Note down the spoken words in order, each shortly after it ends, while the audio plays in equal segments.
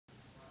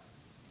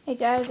Hey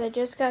guys, I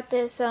just got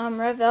this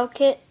Revell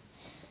kit,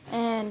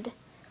 and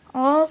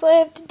all I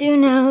have to do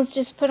now is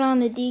just put on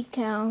the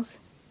decals.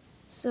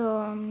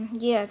 So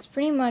yeah, it's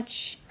pretty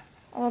much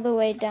all the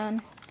way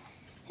done.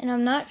 And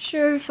I'm not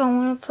sure if I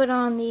want to put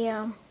on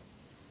the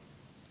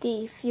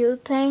fuel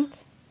tank.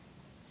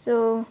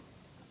 So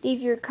leave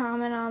your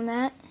comment on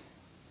that,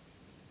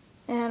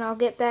 and I'll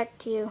get back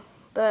to you.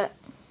 But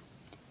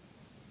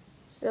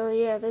so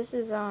yeah, this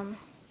is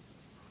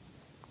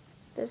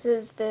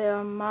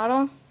the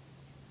model.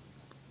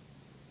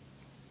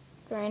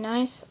 Very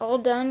nice. All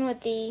done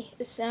with the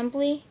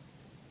assembly.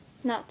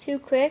 Not too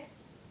quick.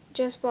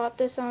 Just bought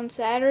this on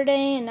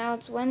Saturday and now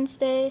it's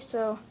Wednesday,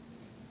 so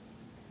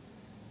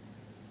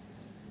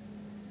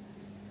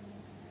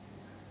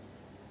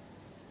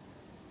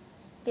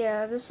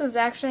yeah, this was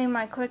actually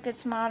my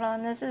quickest model,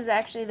 and this is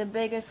actually the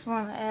biggest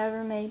one I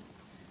ever made.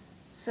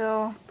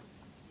 So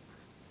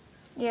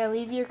yeah,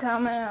 leave your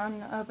comment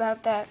on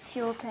about that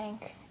fuel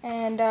tank.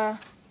 And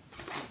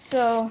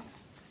so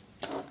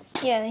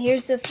yeah,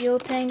 here's the fuel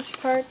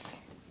tank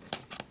parts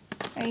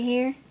right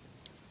here.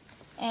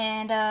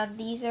 And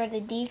these are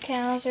the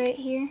decals right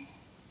here.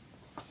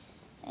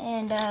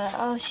 And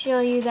I'll show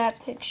you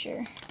that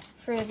picture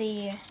for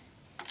the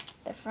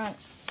front.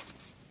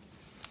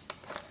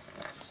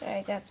 Sorry,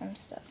 I got some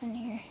stuff in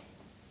here.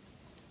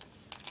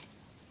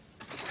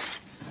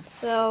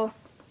 So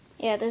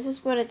yeah, this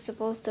is what it's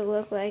supposed to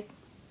look like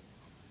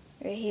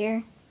right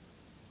here.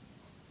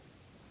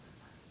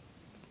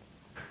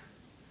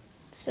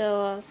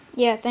 So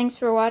yeah, thanks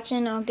for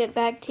watching. I'll get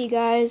back to you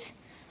guys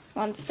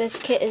once this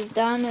kit is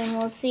done, and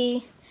we'll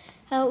see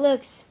how it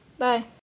looks. Bye.